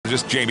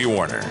Just Jamie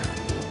Warner.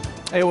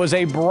 It was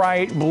a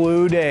bright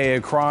blue day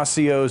across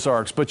the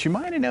Ozarks, but you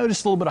might have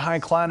noticed a little bit of high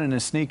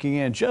cloudiness sneaking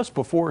in just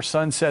before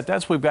sunset.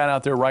 That's what we've got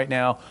out there right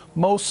now.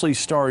 Mostly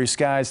starry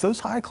skies. Those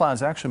high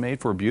clouds actually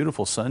made for a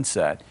beautiful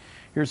sunset.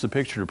 Here's the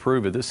picture to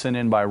prove it. This is sent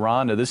in by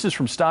Rhonda. This is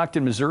from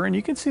Stockton, Missouri, and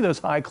you can see those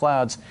high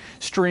clouds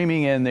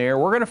streaming in there.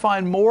 We're going to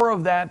find more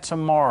of that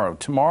tomorrow.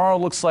 Tomorrow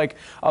looks like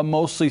a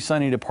mostly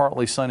sunny to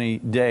partly sunny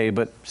day,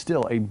 but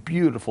still a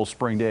beautiful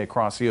spring day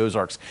across the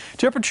Ozarks.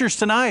 Temperatures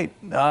tonight,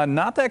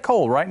 not that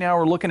cold. Right now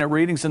we're looking at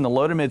readings in the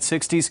low to mid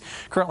 60s,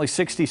 currently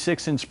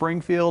 66 in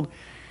Springfield.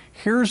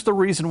 Here's the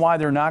reason why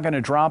they're not going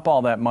to drop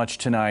all that much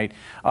tonight.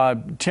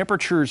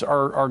 Temperatures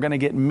are going to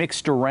get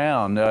mixed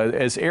around.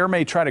 As air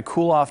may try to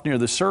cool off near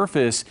the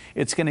surface,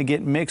 it's going to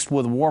get mixed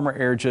with warmer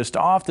air just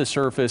off the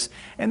surface,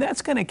 and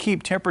that's going to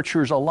keep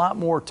temperatures a lot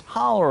more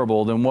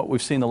tolerable than what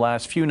we've seen the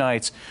last few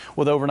nights,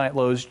 with overnight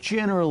lows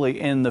generally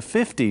in the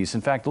 50s.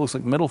 In fact, it looks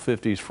like middle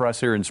 50s for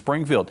us here in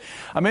Springfield.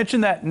 I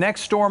mentioned that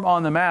next storm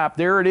on the map.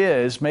 There it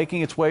is,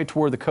 making its way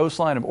toward the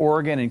coastline of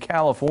Oregon and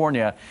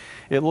California.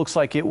 It looks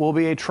like it will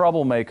be a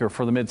troublemaker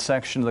for the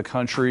midsection of the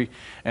country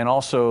and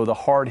also the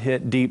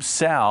hard-hit deep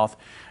south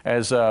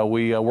as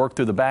we work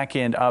through the back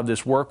end of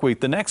this work week.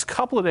 The next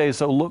couple of days,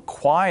 though, look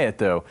quiet,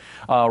 though.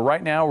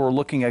 Right now, we're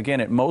looking again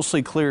at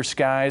mostly clear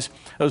skies.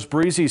 Those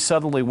breezy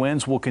southerly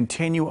winds will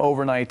continue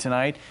overnight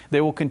tonight.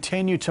 They will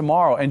continue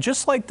tomorrow. And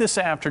just like this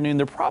afternoon,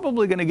 they're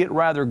probably going to get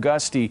rather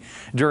gusty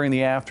during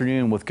the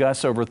afternoon with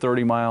gusts over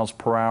 30 miles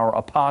per hour,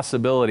 a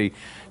possibility.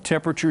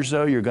 Temperatures,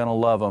 though, you're going to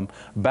love them.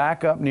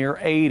 Back up near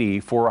 80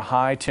 for a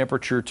high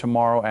temperature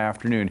tomorrow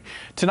afternoon.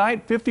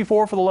 Tonight,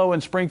 54 for the low in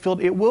Springfield.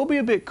 It will be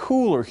a bit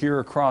cooler here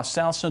across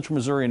south central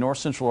Missouri and north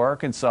central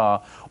Arkansas,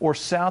 or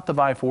south of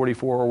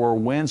I-44, where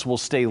winds will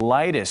stay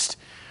lightest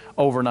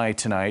overnight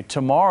tonight.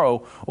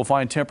 Tomorrow we'll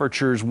find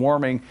temperatures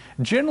warming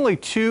generally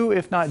to,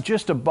 if not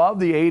just above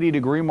the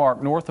 80-degree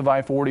mark north of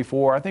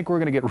I-44. I think we're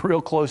going to get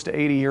real close to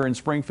 80 here in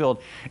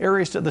Springfield.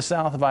 Areas to the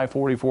south of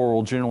I-44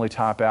 will generally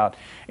top out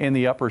in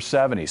the upper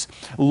 70s.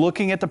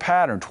 Looking at the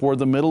pattern toward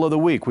the middle of the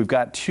week, we've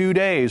got 2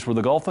 days where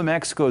the Gulf of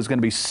Mexico is going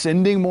to be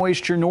sending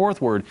moisture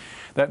northward.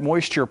 That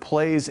moisture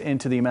plays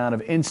into the amount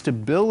of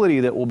instability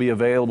that will be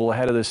available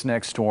ahead of this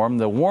next storm.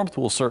 The warmth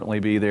will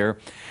certainly be there,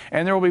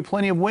 and there will be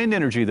plenty of wind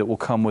energy that will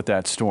come with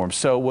that storm.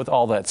 So with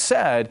all that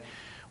said,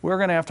 we're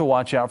going to have to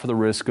watch out for the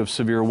risk of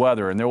severe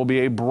weather, and there will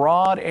be a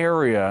broad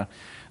area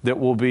that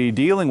will be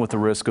dealing with the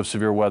risk of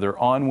severe weather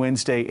on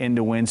Wednesday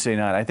into Wednesday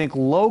night. I think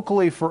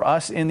locally for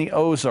us in the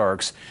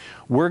Ozarks,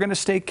 we're going to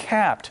stay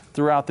capped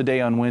throughout the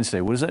day on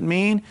Wednesday. What does that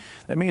mean?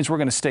 That means we're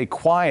going to stay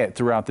quiet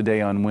throughout the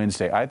day on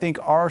Wednesday. I think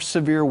our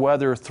severe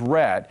weather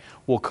threat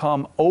will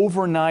come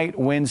overnight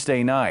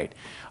Wednesday night,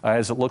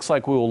 as it looks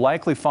like we will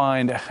likely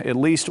find at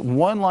least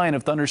one line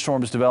of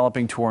thunderstorms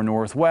developing to our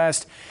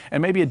northwest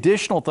and maybe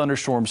additional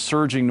thunderstorms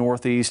surging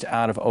northeast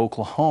out of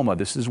Oklahoma.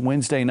 This is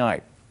Wednesday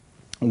night.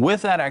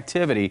 With that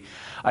activity,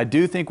 I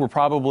do think we're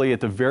probably at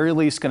the very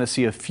least going to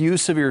see a few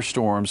severe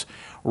storms.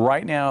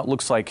 Right now, it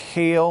looks like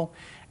hail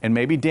and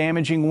maybe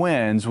damaging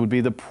winds would be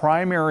the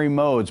primary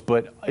modes,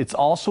 but it's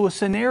also a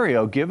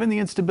scenario, given the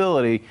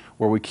instability,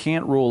 where we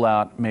can't rule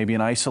out maybe an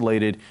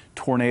isolated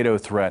tornado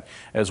threat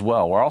as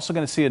well. We're also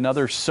going to see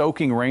another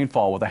soaking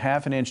rainfall with a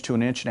 ½ inch to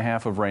 1.5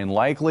 inches of rain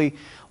likely,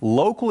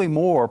 locally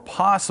more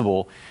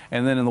possible,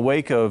 and then in the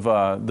wake of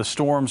the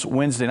storms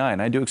Wednesday night,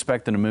 and I do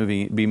expect them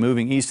to be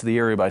moving east of the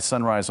area by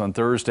sunrise on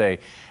Thursday,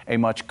 a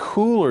much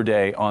cooler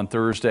day on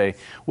Thursday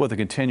with a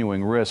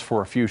continuing risk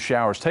for a few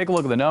showers. Take a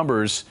look at the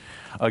numbers.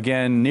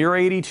 Again, near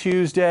 80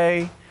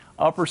 Tuesday,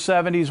 upper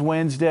 70s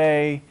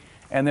Wednesday,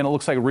 and then it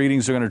looks like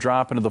readings are going to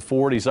drop into the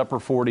 40s, upper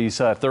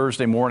 40s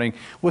Thursday morning,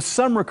 with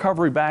some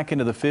recovery back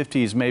into the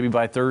 50s maybe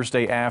by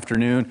Thursday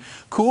afternoon.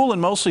 Cool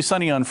and mostly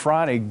sunny on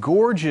Friday.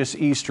 Gorgeous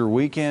Easter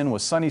weekend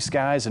with sunny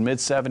skies and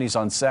mid-70s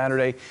on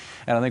Saturday.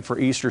 And I think for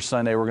Easter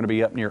Sunday, we're going to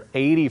be up near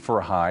 80 for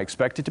a high.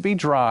 Expect it to be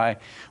dry,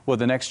 with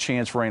the next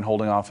chance for rain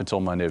holding off until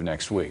Monday of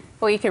next week.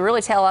 Well, you can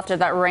really tell after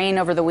that rain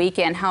over the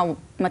weekend how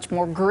much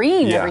more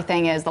green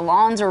everything is. The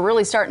lawns are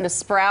really starting to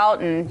sprout,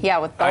 and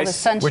with all the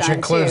sunshine, which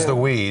includes too. the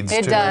weeds.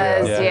 It too.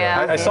 does,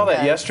 I saw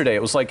that yesterday.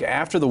 It was like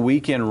after the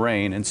weekend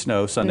rain and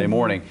snow Sunday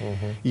morning.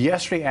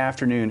 Yesterday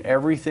afternoon,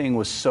 everything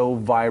was so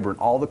vibrant.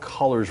 All the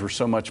colors were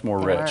so much more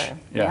rich.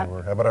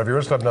 How about our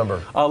Viewers Club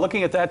number?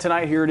 Looking at that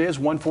tonight, here it is,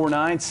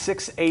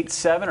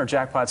 149-687. Our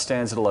jackpot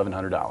stands at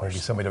 $1,100. Maybe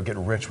somebody will get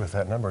rich with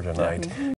that number tonight.